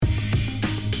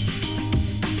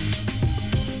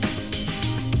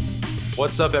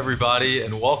What's up, everybody,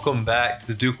 and welcome back to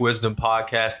the Duke Wisdom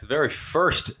Podcast, the very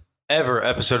first ever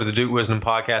episode of the Duke Wisdom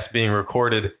Podcast being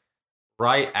recorded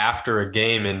right after a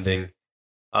game ending.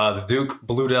 The Duke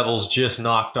Blue Devils just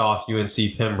knocked off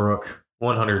UNC Pembroke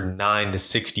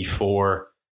 109-64.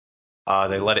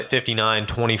 They led it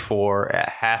 59-24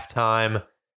 at halftime,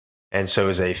 and so it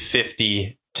was a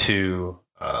 50 to,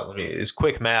 it's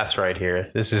quick maths right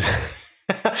here. This is,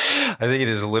 I think it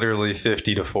is literally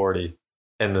 50-40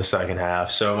 in the second half.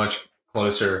 So much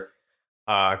closer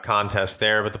contest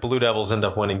there. But the Blue Devils end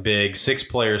up winning big. 6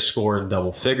 players scored in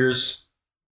double figures.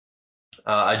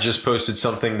 I just posted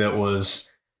something that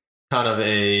was kind of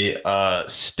a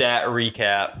stat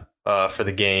recap for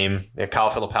the game.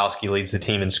 Kyle Filipowski leads the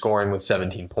team in scoring with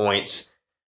 17 points.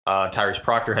 Tyrese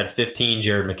Proctor had 15.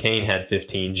 Jared McCain had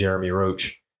 15. Jeremy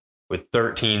Roach with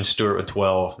 13. Stewart with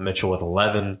 12. Mitchell with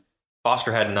 11.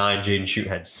 Foster had 9. Jaden Shute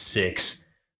had 6.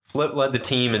 Flip led the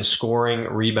team in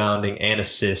scoring, rebounding, and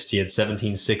assists. He had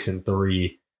 17, 6, and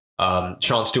 3.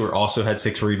 Sean Stewart also had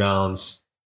 6 rebounds.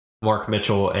 Mark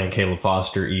Mitchell and Caleb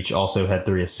Foster each also had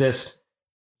 3 assists.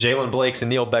 Jalen Blakes and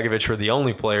Neil Begovich were the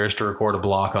only players to record a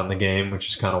block on the game, which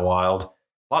is kind of wild.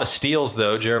 A lot of steals,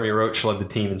 though. Jeremy Roach led the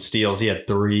team in steals. He had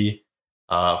 3.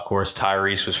 Of course,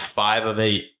 Tyrese was 5 of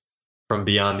 8 from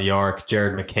beyond the arc.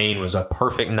 Jared McCain was a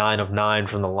perfect 9 of 9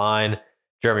 from the line.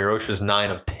 Jeremy Roach was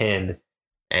 9 of 10.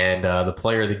 And the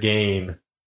player of the game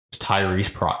is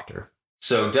Tyrese Proctor.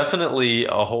 So definitely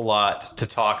a whole lot to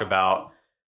talk about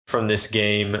from this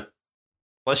game.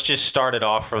 Let's just start it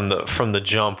off from the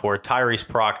jump, where Tyrese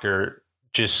Proctor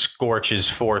just scorches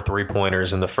 4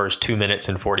 3-pointers in the first 2 minutes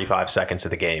and 45 seconds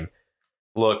of the game.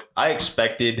 Look, I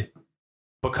expected,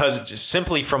 because just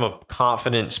simply from a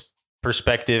confidence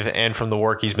perspective and from the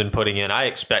work he's been putting in, I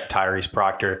expect Tyrese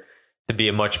Proctor to be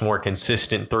a much more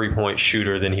consistent 3-point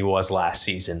shooter than he was last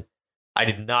season. I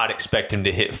did not expect him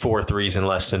to hit 4 threes in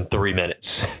less than 3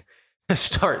 minutes to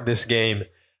start this game.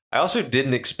 I also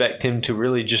didn't expect him to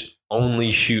really just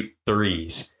only shoot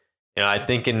threes. I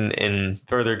think in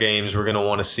further games, we're going to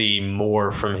want to see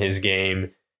more from his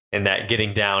game and that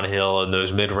getting downhill and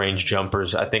those mid-range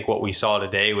jumpers. I think what we saw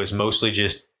today was mostly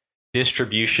just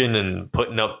distribution and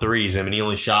putting up threes. I mean, he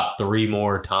only shot 3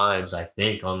 more times, I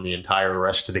think, on the entire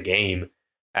rest of the game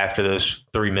after those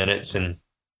 3 minutes, and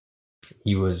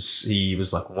he was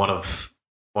like one of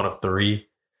 3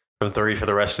 from 3 for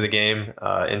the rest of the game.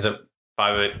 Ends up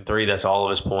 5 of 8 from 3. That's all of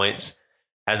his points.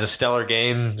 Has a stellar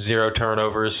game, 0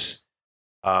 turnovers,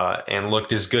 and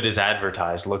looked as good as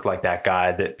advertised. Looked like that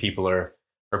guy that people are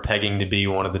pegging to be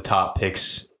one of the top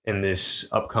picks in this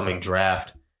upcoming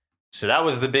draft. So that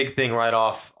was the big thing right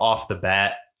off the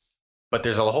bat. But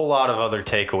there's a whole lot of other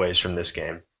takeaways from this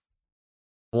game.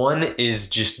 One is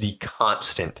just the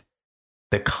constant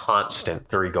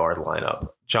 3-guard lineup.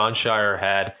 Jon Scheyer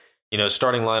had,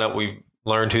 starting lineup. We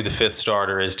learned who the 5th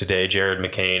starter is today, Jared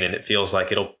McCain, and it feels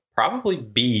like it'll probably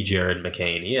be Jared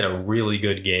McCain. He had a really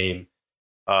good game,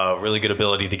 really good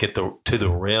ability to get to the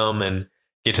rim and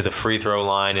get to the free throw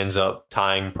line, ends up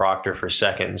tying Proctor for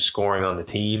second and scoring on the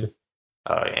team.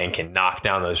 And can knock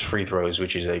down those free throws,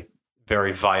 which is a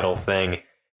very vital thing.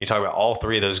 You talk about all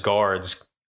 3 of those guards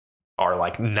are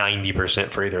like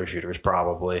 90% free throw shooters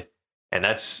probably. And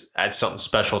that's something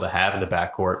special to have in the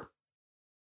backcourt.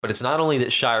 But it's not only that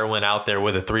Scheyer went out there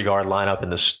with a 3-guard lineup in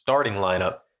the starting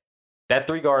lineup. That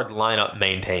 3-guard lineup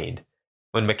maintained.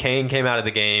 When McCain came out of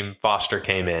the game, Foster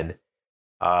came in.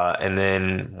 And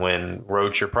then when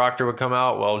Roach or Proctor would come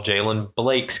out, well, Jalen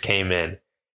Blakes came in.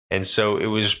 And so it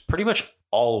was pretty much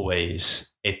always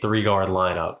a 3-guard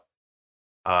lineup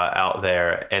out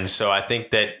there. And so I think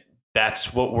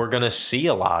that's what we're going to see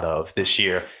a lot of this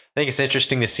year. I think it's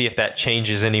interesting to see if that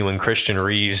changes any when Christian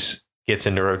Reeves gets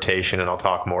into rotation, and I'll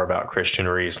talk more about Christian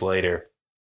Reeves later.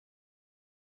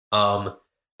 I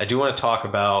do want to talk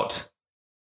about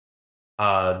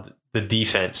the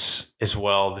defense as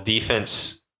well. The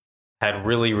defense had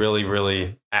really, really,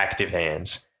 really active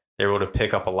hands. They were able to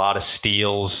pick up a lot of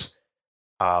steals.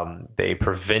 They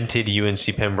prevented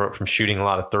UNC Pembroke from shooting a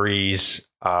lot of threes.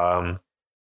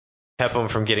 Kept them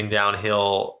from getting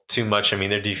downhill too much. I mean,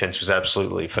 their defense was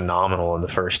absolutely phenomenal in the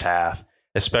first half,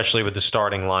 especially with the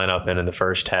starting lineup in the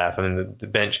first half. I mean, the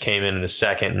bench came in the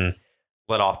second and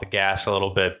let off the gas a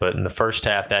little bit, but in the first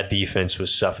half, that defense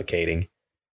was suffocating.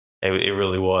 It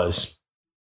really was.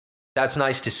 That's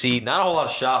nice to see. Not a whole lot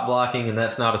of shot blocking, and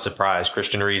that's not a surprise.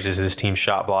 Christian Reeves is this team's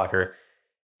shot blocker.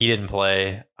 He didn't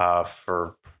play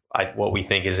for what we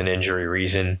think is an injury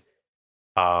reason.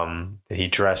 That he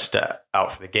dressed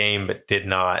out for the game, but did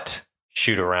not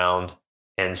shoot around.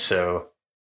 And so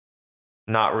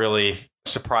not really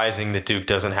surprising that Duke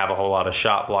doesn't have a whole lot of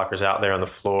shot blockers out there on the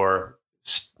floor.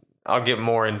 I'll get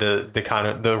more into the kind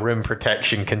of the rim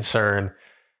protection concern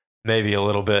maybe a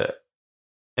little bit,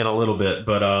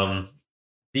 but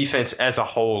defense as a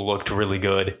whole looked really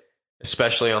good,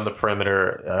 especially on the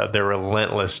perimeter. They're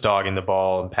relentless dogging the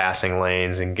ball and passing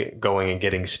lanes and going and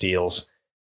getting steals.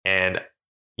 And,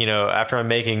 after I'm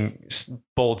making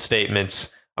bold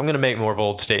statements, I'm going to make more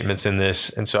bold statements in this.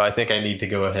 And so I think I need to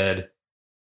go ahead.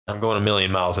 I'm going a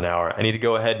million miles an hour. I need to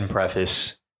go ahead and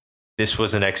preface this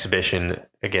was an exhibition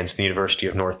against the University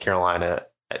of North Carolina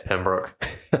at Pembroke.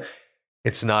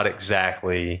 It's not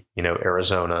exactly,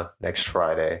 Arizona next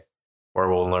Friday, where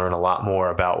we'll learn a lot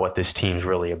more about what this team's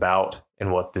really about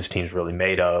and what this team's really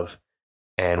made of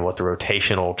and what the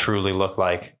rotation will truly look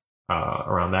like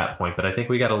around that point. But I think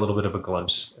we got a little bit of a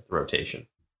glimpse at the rotation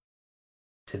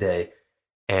today.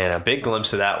 And a big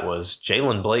glimpse of that was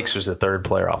Jalen Blakes was the third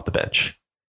player off the bench.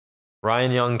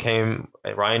 Ryan Young,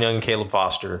 Caleb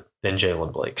Foster, then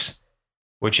Jalen Blakes,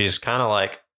 which is kind of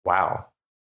like, wow.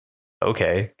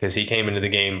 Okay, because he came into the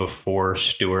game before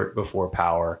Stewart, before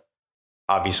Power.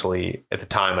 Obviously, at the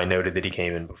time, I noted that he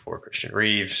came in before Christian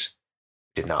Reeves,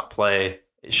 did not play.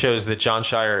 It shows that Jon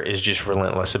Scheyer is just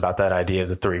relentless about that idea of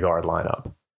the three-guard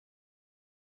lineup.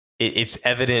 It's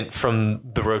evident from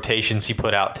the rotations he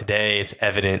put out today. It's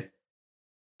evident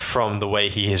from the way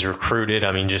he has recruited.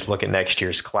 I mean, just look at next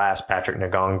year's class. Patrick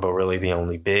Ngongba, really the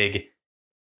only big.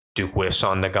 Duke whiffs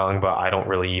on Ngongba. I don't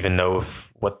really even know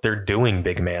what they're doing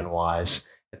big man-wise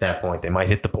at that point. They might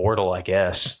hit the portal, I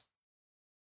guess.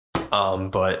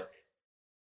 But,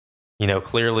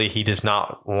 clearly he does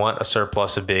not want a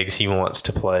surplus of bigs. He wants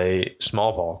to play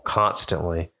small ball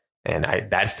constantly. And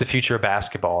that's the future of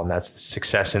basketball, and that's the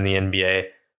success in the NBA.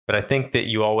 But I think that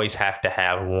you always have to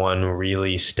have one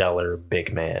really stellar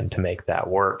big man to make that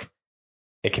work.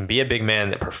 It can be a big man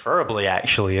that preferably,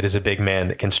 actually, it is a big man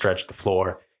that can stretch the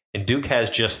floor. And Duke has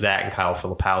just that in Kyle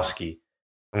Filipowski.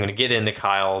 I'm going to get into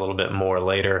Kyle a little bit more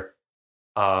later.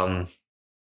 But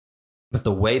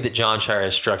the way that Jon Scheyer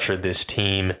has structured this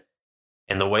team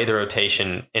and the way the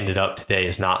rotation ended up today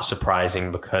is not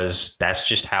surprising, because that's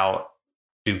just how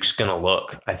Duke's going to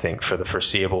look, I think, for the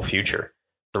foreseeable future.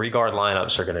 Three-guard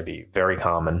lineups are going to be very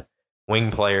common.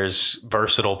 Wing players,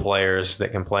 versatile players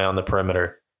that can play on the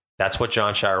perimeter. That's what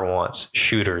Jon Scheyer wants.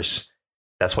 Shooters.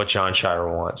 That's what Jon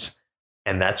Scheyer wants.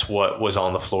 And that's what was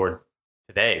on the floor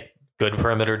today. Good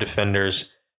perimeter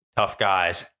defenders, tough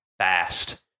guys,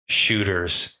 fast,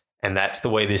 shooters. And that's the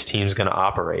way this team's going to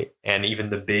operate. And even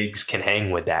the bigs can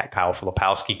hang with that. Kyle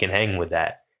Filipowski can hang with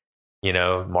that.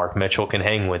 Mark Mitchell can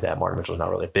hang with that. Mark Mitchell's not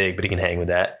really big, but he can hang with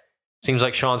that. Seems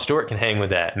like Sean Stewart can hang with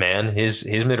that, man.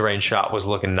 His mid-range shot was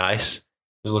looking nice. It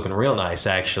was looking real nice,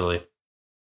 actually.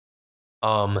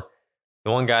 The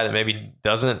one guy that maybe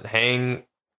doesn't hang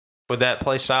with that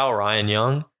play style, Ryan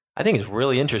Young. I think it's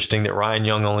really interesting that Ryan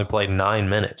Young only played 9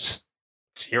 minutes.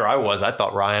 Here I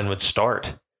thought Ryan would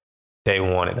start day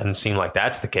one. It doesn't seem like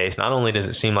that's the case. Not only does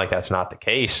it seem like that's not the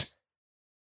case,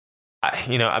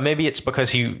 maybe it's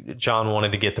because John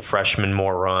wanted to get the freshman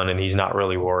more run, and he's not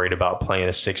really worried about playing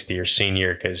a sixth-year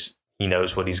senior because he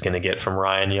knows what he's going to get from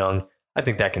Ryan Young. I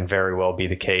think that can very well be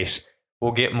the case.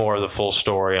 We'll get more of the full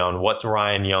story on what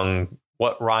Ryan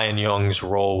Young's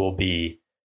role will be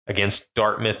against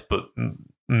Dartmouth, but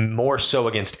more so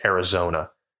against Arizona.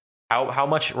 How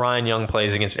much Ryan Young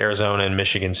plays against Arizona and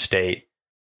Michigan State,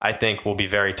 I think, will be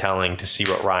very telling to see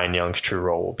what Ryan Young's true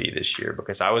role will be this year,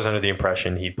 because I was under the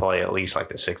impression he'd play at least like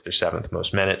the 6th or 7th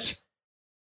most minutes.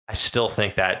 I still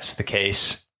think that's the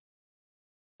case,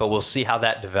 but we'll see how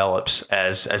that develops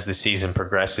as the season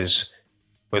progresses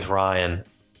with Ryan.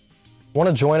 Want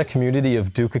to join a community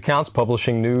of Duke accounts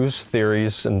publishing news,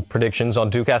 theories, and predictions on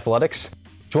Duke athletics?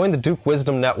 Join the Duke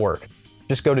Wisdom Network.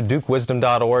 Just go to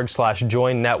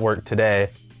dukewisdom.org/join network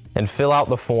today and fill out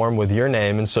the form with your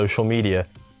name and social media.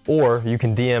 Or you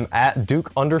can DM at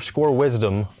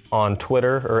Duke_wisdom on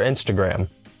Twitter or Instagram.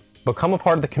 Become a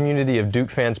part of the community of Duke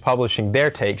fans publishing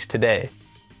their takes today.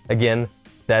 Again,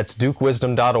 that's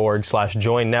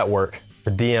dukewisdom.org/join network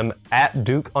or DM at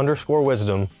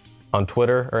Duke_wisdom on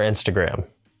Twitter or Instagram.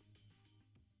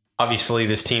 Obviously,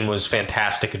 this team was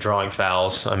fantastic at drawing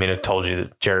fouls. I mean, I told you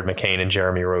that Jared McCain and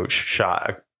Jeremy Roach shot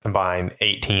a combined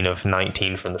 18 of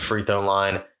 19 from the free throw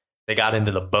line. They got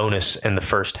into the bonus in the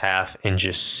first half in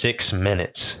just 6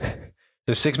 minutes.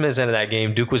 So 6 minutes into that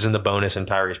game, Duke was in the bonus, and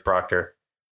Tyrese Proctor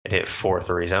had hit 4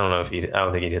 threes. I don't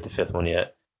think he'd hit the 5th one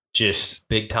yet. Just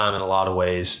big time in a lot of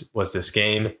ways was this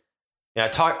game. Yeah,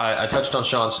 I touched on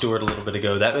Sean Stewart a little bit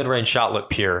ago. That mid-range shot looked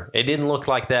pure. It didn't look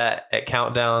like that at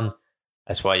Countdown.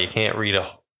 That's why you can't read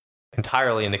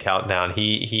entirely in the countdown.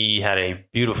 He had a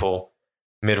beautiful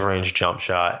mid-range jump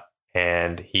shot,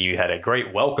 and he had a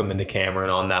great welcome into Cameron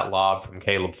on that lob from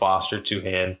Caleb Foster,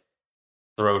 two-hand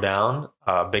throw down.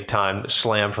 Big time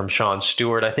slam from Sean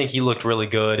Stewart. I think he looked really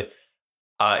good.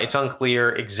 It's unclear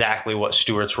exactly what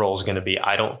Stewart's role is going to be.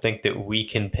 I don't think that we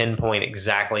can pinpoint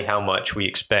exactly how much we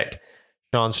expect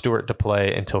Sean Stewart to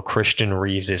play until Christian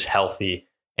Reeves is healthy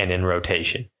and in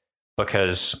rotation,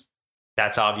 because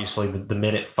that's obviously the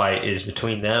minute fight is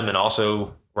between them and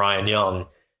also Ryan Young.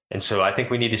 And so I think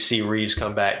we need to see Reeves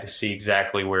come back to see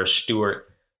exactly where Stewart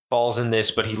falls in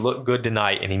this, but he looked good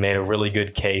tonight and he made a really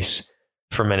good case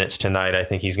for minutes tonight. I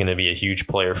think he's going to be a huge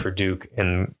player for Duke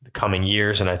in the coming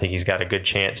years, and I think he's got a good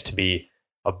chance to be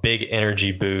a big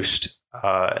energy boost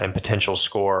and potential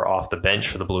scorer off the bench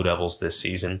for the Blue Devils this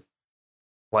season.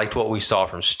 Liked what we saw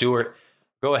from Stewart.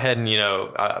 Go ahead and,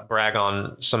 brag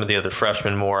on some of the other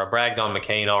freshmen more. I bragged on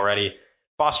McCain already.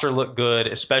 Foster looked good,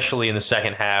 especially in the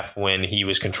second half when he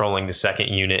was controlling the second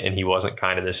unit and he wasn't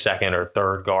kind of the second or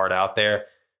third guard out there.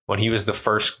 When he was the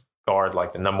first guard,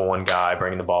 like the number one guy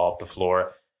bringing the ball up the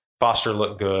floor, Foster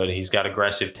looked good. He's got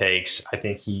aggressive takes. I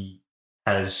think he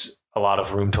has a lot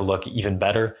of room to look even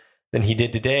better than he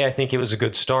did today. I think it was a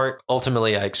good start.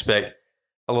 Ultimately, I expect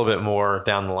a little bit more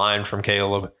down the line from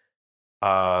Caleb.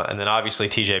 And then obviously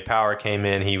TJ Power came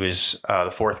in. He was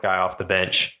the fourth guy off the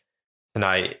bench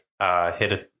tonight.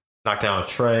 Knocked down a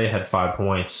tray, had 5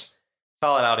 points.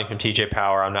 Solid outing from TJ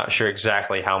Power. I'm not sure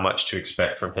exactly how much to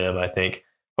expect from him. I think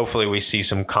hopefully we see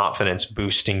some confidence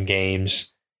boosting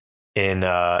games in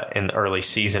the early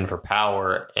season for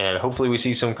Power, and hopefully we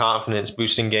see some confidence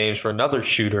boosting games for another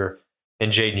shooter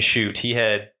in Jaden Schutt. He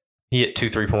hit 2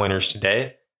 3-pointers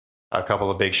today. A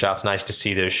couple of big shots. Nice to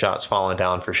see those shots falling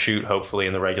down for Schutt. Hopefully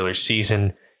in the regular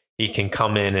season he can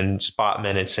come in and spot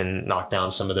minutes and knock down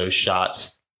some of those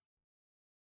shots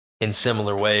in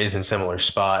similar ways, in similar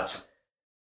spots.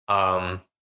 I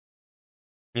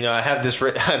have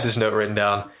this note written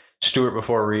down. Stewart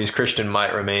before Reeves. Christian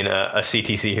might remain a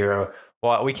CTC hero.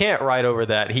 Well, we can't write over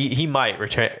that. He might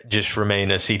just remain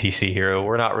a CTC hero.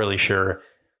 We're not really sure,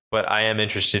 but I am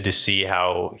interested to see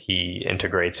how he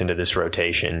integrates into this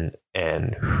rotation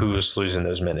and who's losing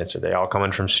those minutes. Are they all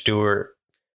coming from Stewart,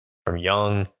 from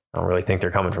Young? I don't really think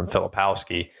they're coming from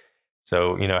Filipowski.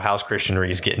 So, how's Christian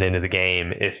Reeves getting into the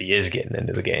game if he is getting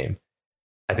into the game?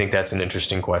 I think that's an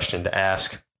interesting question to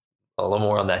ask. A little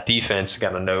more on that defense.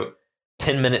 Got a note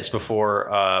 10 minutes before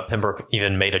Pembroke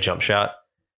even made a jump shot,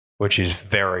 which is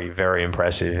very, very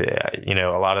impressive.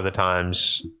 A lot of the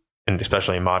times, and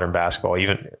especially in modern basketball,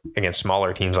 even against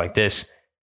smaller teams like this,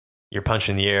 you're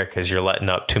punching the air because you're letting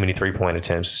up too many 3-point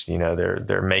attempts.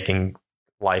 They're making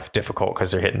life difficult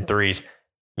because they're hitting threes.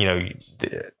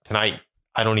 Tonight,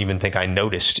 I don't even think I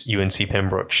noticed UNC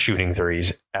Pembroke shooting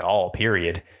threes at all,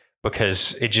 period,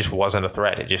 because it just wasn't a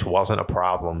threat. It just wasn't a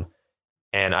problem.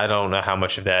 And I don't know how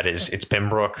much of that is it's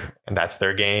Pembroke and that's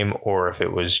their game, or if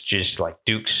it was just like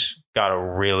Duke's got a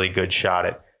really good shot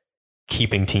at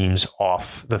keeping teams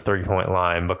off the 3-point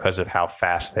line because of how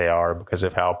fast they are, because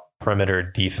of how perimeter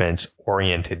defense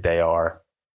oriented they are.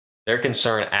 Their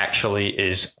concern actually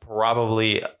is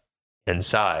probably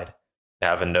inside. I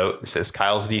have a note that says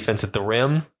Kyle's defense at the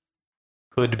rim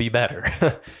could be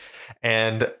better.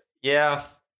 And yeah,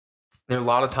 there are a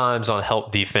lot of times on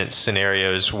help defense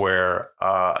scenarios where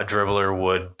a dribbler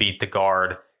would beat the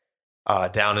guard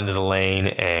down into the lane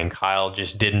and Kyle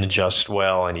just didn't adjust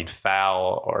well and he'd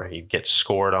foul or he'd get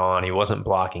scored on. He wasn't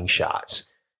blocking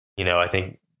shots. I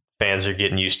think fans are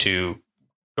getting used to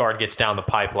guard gets down the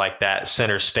pipe like that,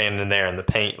 center's standing there in the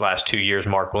paint. Last 2 years,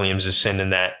 Mark Williams is sending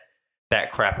that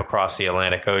crap across the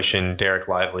Atlantic Ocean. Derek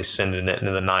Lively's sending it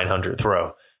into the 900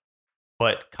 throw.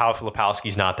 But Kyle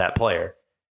Filipowski's not that player.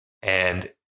 And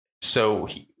so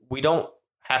we don't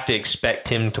have to expect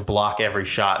him to block every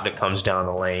shot that comes down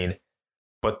the lane.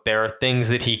 But there are things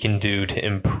that he can do to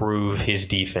improve his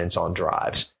defense on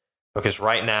drives. Because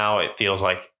right now it feels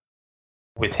like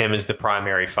with him as the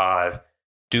primary 5,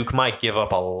 Duke might give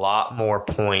up a lot more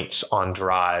points on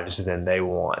drives than they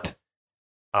want.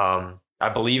 I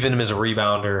believe in him as a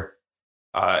rebounder.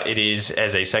 It is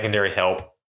as a secondary help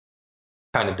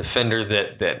kind of defender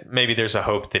that maybe there's a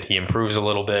hope that he improves a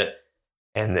little bit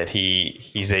and that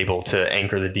he's able to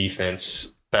anchor the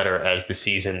defense better as the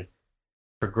season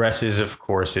progresses. Of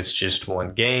course, it's just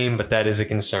one game, but that is a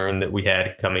concern that we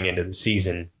had coming into the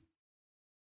season.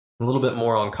 A little bit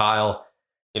more on Kyle.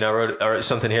 I wrote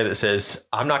something here that says,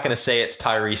 I'm not going to say it's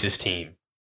Tyrese's team,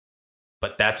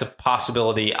 but that's a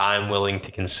possibility I'm willing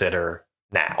to consider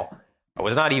now. I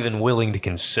was not even willing to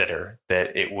consider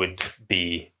that it would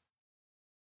be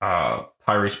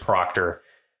Tyrese Proctor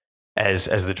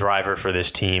as the driver for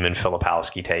this team and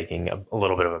Filipowski taking a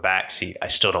little bit of a backseat. I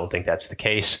still don't think that's the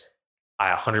case.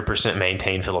 I 100%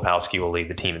 maintain Filipowski will lead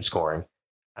the team in scoring.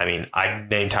 I mean, I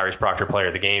named Tyrese Proctor player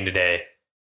of the game today,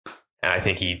 and I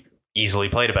think he easily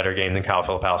played a better game than Kyle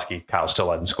Filipowski. Kyle still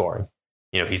led in scoring.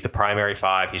 You know, he's the primary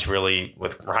five. He's really,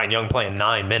 with Ryan Young playing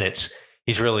 9 minutes,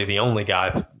 he's really the only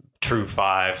guy, true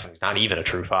five. He's not even a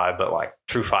true five, but like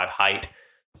true five height,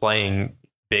 playing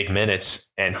big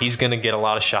minutes. And he's going to get a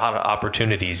lot of shot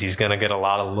opportunities. He's going to get a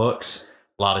lot of looks,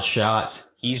 a lot of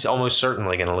shots. He's almost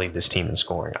certainly going to lead this team in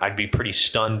scoring. I'd be pretty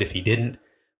stunned if he didn't,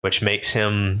 which makes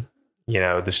him, you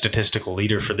know, the statistical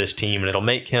leader for this team. And it'll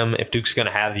make him, if Duke's going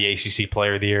to have the ACC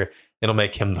Player of the Year, it'll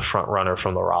make him the front runner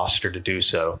from the roster to do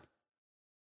so.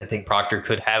 I think Proctor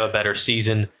could have a better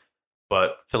season,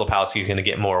 but Filipowski is going to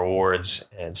get more awards.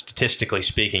 And statistically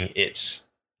speaking,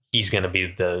 he's going to be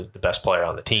the best player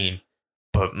on the team.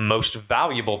 But most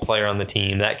valuable player on the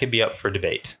team, that could be up for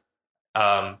debate.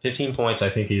 15 points, I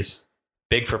think, is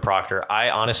big for Proctor.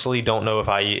 I honestly don't know if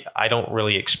I don't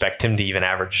really expect him to even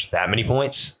average that many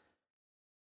points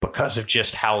because of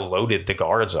just how loaded the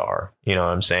guards are. You know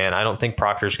what I'm saying? I don't think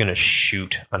Proctor's going to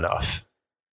shoot enough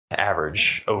to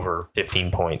average over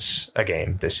 15 points a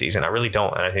game this season. I really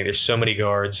don't. And I think there's so many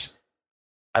guards.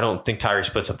 I don't think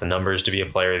Tyrese puts up the numbers to be a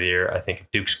player of the year. I think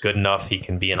if Duke's good enough, he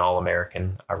can be an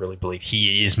All-American. I really believe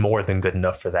he is more than good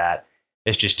enough for that.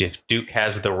 It's just if Duke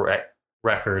has the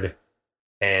record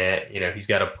and, you know, he's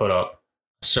got to put up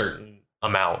a certain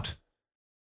amount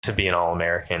to be an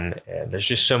All-American. And there's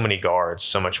just so many guards,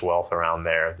 so much wealth around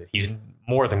there that he's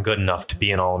more than good enough to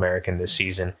be an All-American this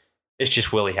season. It's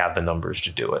just, will he have the numbers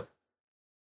to do it?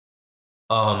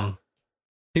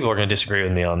 People are going to disagree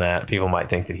with me on that. People might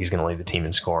think that he's going to lead the team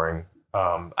in scoring.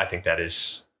 I think that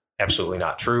is absolutely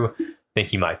not true. I think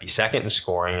he might be second in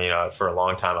scoring. You know, for a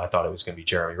long time, I thought it was going to be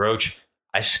Jeremy Roach.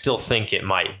 I still think it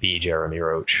might be Jeremy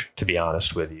Roach, to be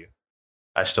honest with you.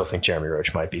 I still think Jeremy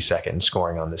Roach might be second in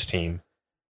scoring on this team.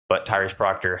 But Tyrese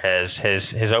Proctor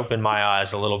has opened my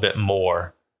eyes a little bit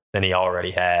more than he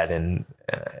already had, and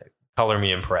color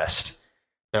me impressed.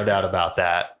 No doubt about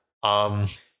that.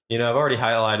 You know, I've already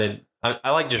highlighted,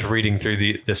 I like just reading through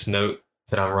this note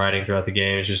that I'm writing throughout the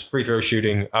game. It's just free throw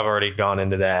shooting. I've already gone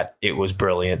into that. It was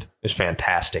brilliant. It was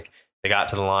fantastic. They got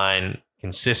to the line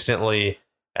consistently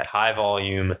at high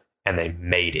volume, and they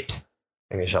made it.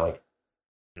 I think they shot like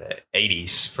in the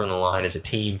 80s from the line as a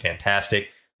team. Fantastic.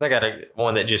 I got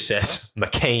one that just says,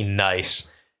 McCain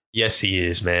nice. Yes, he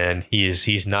is, man.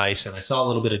 He's nice. And I saw a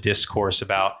little bit of discourse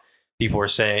about people were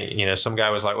saying, you know, some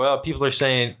guy was like, well, people are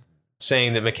saying that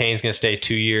McCain's going to stay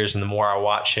 2 years, and the more I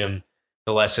watch him,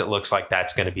 the less it looks like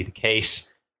that's going to be the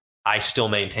case. I still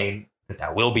maintain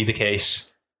that will be the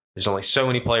case. There's only so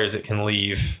many players that can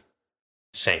leave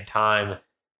at the same time.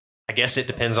 I guess it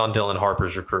depends on Dylan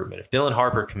Harper's recruitment. If Dylan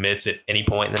Harper commits at any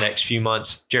point in the next few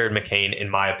months, Jared McCain, in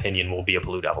my opinion, will be a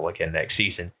Blue Devil again next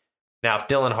season. Now, if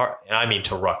Dylan Harper, and I mean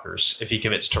to Rutgers, if he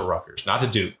commits to Rutgers, not to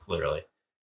Duke, clearly.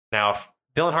 Now, if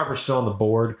Dylan Harper's still on the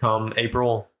board come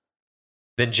April,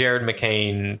 then Jared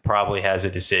McCain probably has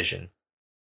a decision.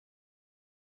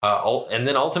 And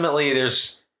then ultimately,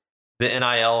 there's the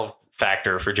NIL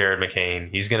factor for Jared McCain.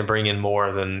 He's going to bring in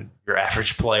more than your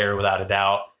average player, without a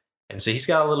doubt. And so he's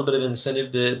got a little bit of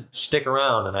incentive to stick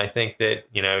around. And I think that,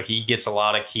 you know, he gets a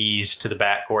lot of keys to the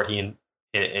backcourt. He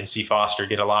and C. Foster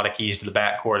get a lot of keys to the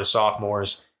backcourt as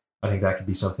sophomores. I think that could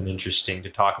be something interesting to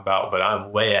talk about, but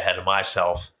I'm way ahead of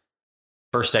myself.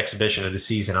 First exhibition of the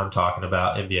season, I'm talking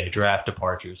about NBA draft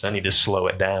departures. I need to slow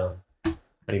it down.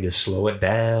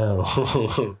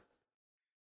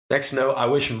 Next note, I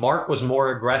wish Mark was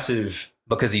more aggressive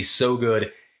because he's so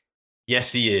good.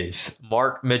 Yes, he is.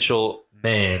 Mark Mitchell,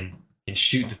 man, can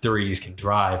shoot the threes, can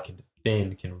drive, can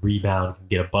defend, can rebound, can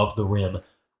get above the rim.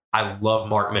 I love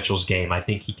Mark Mitchell's game. I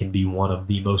think he can be one of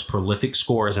the most prolific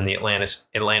scorers in the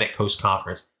Atlantic Coast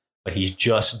Conference, but he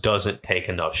just doesn't take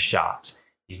enough shots.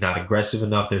 He's not aggressive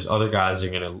enough. There's other guys that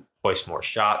are going to hoist more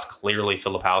shots. Clearly,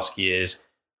 Filipowski is.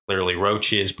 Clearly,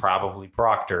 Roach is. Probably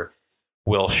Proctor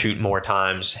will shoot more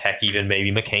times. Heck, even maybe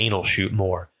McCain will shoot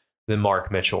more than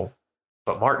Mark Mitchell.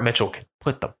 But Mark Mitchell can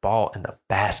put the ball in the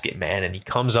basket, man, and he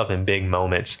comes up in big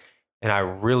moments. And I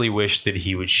really wish that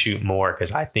he would shoot more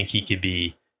because I think he could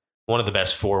be one of the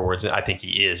best forwards. I think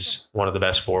he is one of the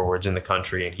best forwards in the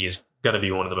country, and he is going to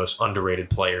be one of the most underrated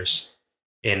players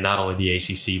in not only the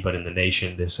ACC but in the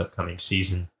nation this upcoming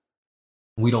season.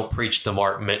 We don't preach the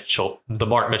Mark Mitchell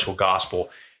gospel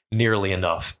nearly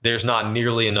enough. There's not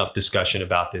nearly enough discussion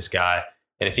about this guy,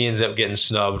 and if he ends up getting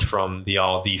snubbed from the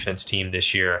all-defense team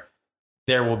this year,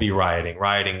 there will be rioting.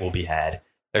 Rioting will be had.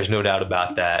 There's no doubt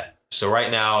about that. So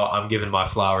right now, I'm giving my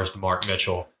flowers to Mark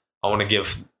Mitchell. I want to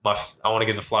give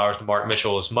the flowers to Mark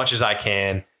Mitchell as much as I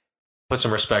can. Put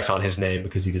some respect on his name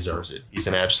because he deserves it. He's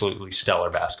an absolutely stellar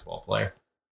basketball player.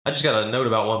 I just got a note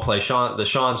about one play. The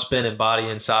Sean spin and body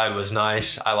inside was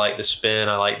nice. I like the spin.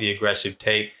 I like the aggressive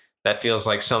take. That feels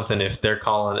like something if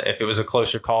it was a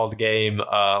closer called game,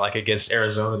 like against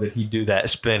Arizona, that he'd do that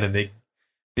spin and they'd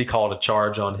be called a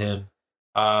charge on him.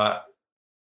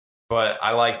 But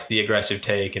I liked the aggressive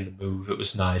take and the move. It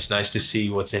was nice. Nice to see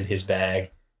what's in his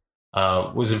bag.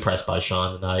 Was impressed by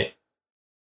Sean tonight.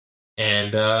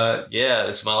 And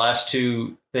this my last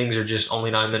two things are just only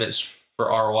 9 minutes for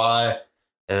RY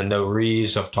and no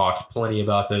Reeves. I've talked plenty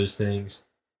about those things.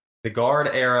 The guard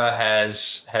era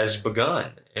has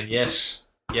begun, and yes,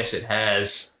 it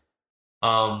has.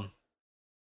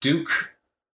 Duke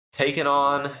taking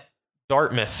on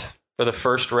Dartmouth for the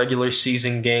first regular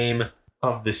season game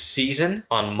of the season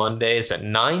on Monday. It's at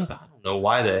 9. But I don't know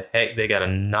why the heck they got a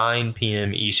 9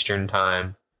 p.m. Eastern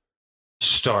time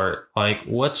start. Like,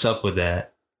 what's up with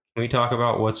that? Can we talk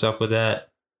about what's up with that?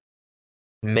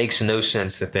 It makes no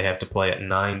sense that they have to play at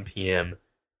 9 p.m.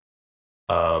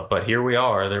 But here we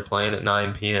are. They're playing at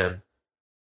 9 p.m.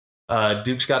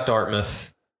 Duke's got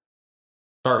Dartmouth.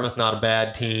 Dartmouth not a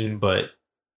bad team, but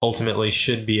ultimately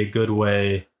should be a good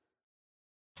way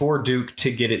for Duke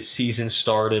to get its season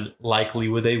started, likely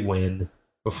with a win,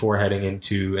 before heading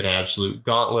into an absolute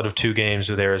gauntlet of 2 games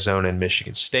with Arizona and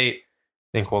Michigan State.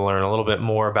 I think we'll learn a little bit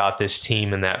more about this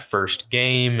team in that first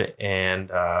game,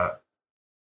 and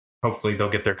hopefully they'll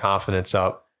get their confidence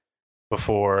up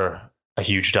before a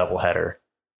huge doubleheader.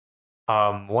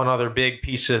 One other big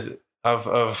piece of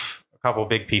a couple of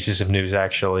big pieces of news,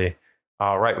 actually.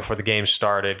 Right before the game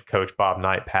started, Coach Bob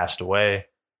Knight passed away.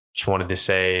 Just wanted to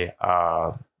say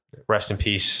rest in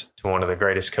peace to one of the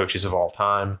greatest coaches of all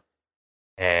time.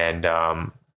 And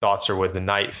thoughts are with the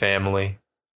Knight family,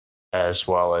 as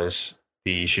well as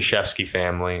the Krzyzewski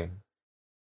family,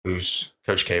 who's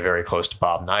Coach K very close to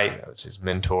Bob Knight. That was his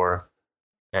mentor.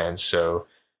 And so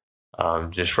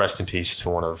just rest in peace to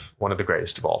one of the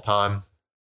greatest of all time.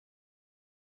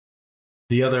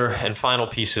 The other and final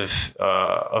piece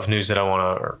of news that I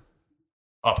want to, or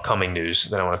upcoming news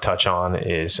that I want to touch on,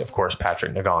 is, of course,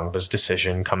 Patrick Ngongba's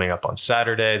decision coming up on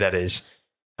Saturday. That is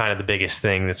kind of the biggest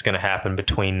thing that's going to happen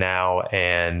between now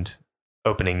and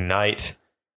opening night.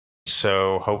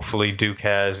 So hopefully Duke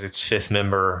has its 5th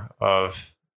member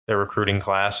of their recruiting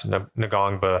class.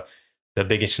 Ngongba, the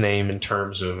biggest name in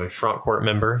terms of a front court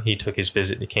member. He took his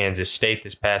visit to Kansas State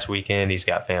this past weekend. He's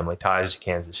got family ties to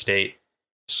Kansas State.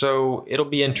 So it'll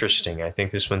be interesting. I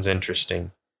think this one's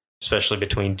interesting, especially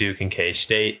between Duke and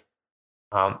K-State.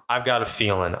 I've got a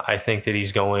feeling. I think that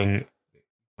he's going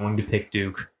to pick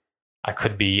Duke. I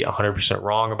could be 100%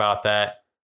 wrong about that.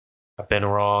 I've been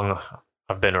wrong.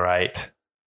 I've been right.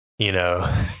 You know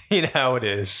how it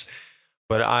is.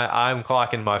 But I'm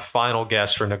clocking my final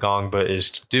guess for Ngongba is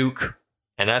to Duke.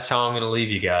 And that's how I'm going to leave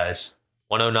you guys.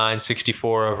 109-64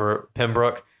 over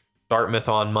Pembroke. Dartmouth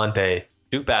on Monday.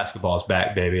 Duke basketball's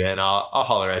back, baby. And I'll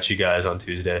holler at you guys on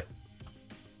Tuesday.